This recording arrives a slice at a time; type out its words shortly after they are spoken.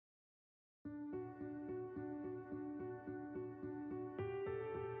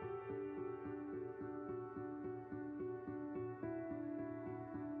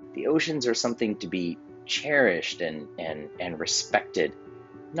The oceans are something to be cherished and respected,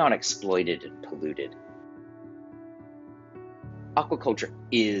 not exploited and polluted. Aquaculture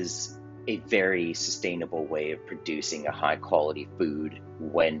is a very sustainable way of producing a high quality food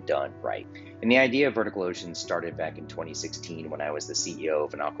when done right. And the idea of vertical oceans started back in 2016 when I was the CEO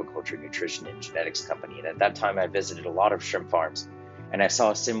of an aquaculture nutrition and genetics company. And at that time I visited a lot of shrimp farms, and I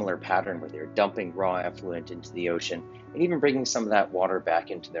saw a similar pattern where they're dumping raw effluent into the ocean and even bringing some of that water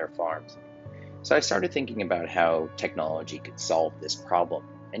back into their farms. So I started thinking about how technology could solve this problem.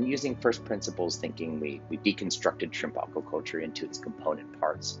 And using first principles thinking, we deconstructed shrimp aquaculture into its component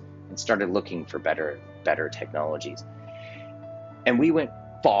parts and started looking for better technologies. And we went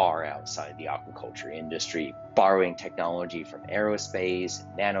far outside the aquaculture industry, borrowing technology from aerospace,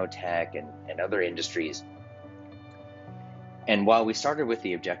 nanotech, and other industries. And while we started with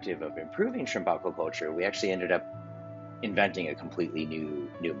the objective of improving shrimp aquaculture, we actually ended up inventing a completely new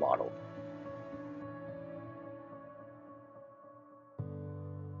model.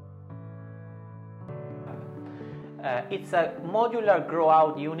 It's a modular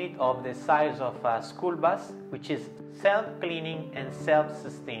grow-out unit of the size of a school bus, which is self-cleaning and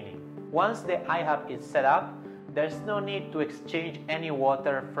self-sustaining. Once the iHub is set up, there's no need to exchange any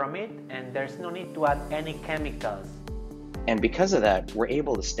water from it, and there's no need to add any chemicals. And because of that, we're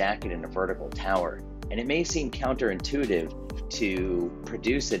able to stack it in a vertical tower. And it may seem counterintuitive to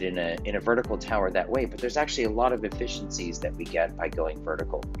produce it in a vertical tower that way, but there's actually a lot of efficiencies that we get by going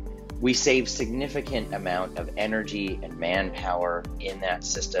vertical. We save significant amount of energy and manpower in that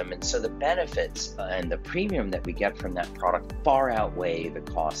system, and so the benefits and the premium that we get from that product far outweigh the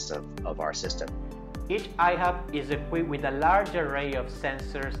costs of our system. Each iHub is equipped with a large array of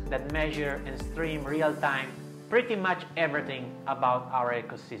sensors that measure and stream real-time pretty much everything about our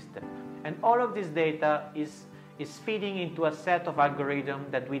ecosystem. And all of this data is feeding into a set of algorithms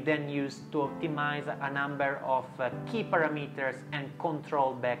that we then use to optimize a number of key parameters and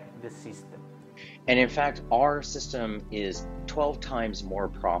control back the system. And in fact, our system is 12 times more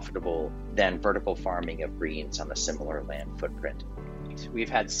profitable than vertical farming of greens on a similar land footprint. We've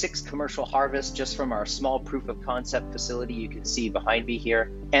had 6 commercial harvests just from our small proof of concept facility you can see behind me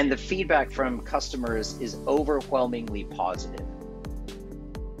here. And the feedback from customers is overwhelmingly positive.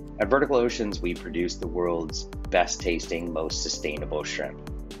 At Vertical Oceans, we produce the world's best tasting, most sustainable shrimp.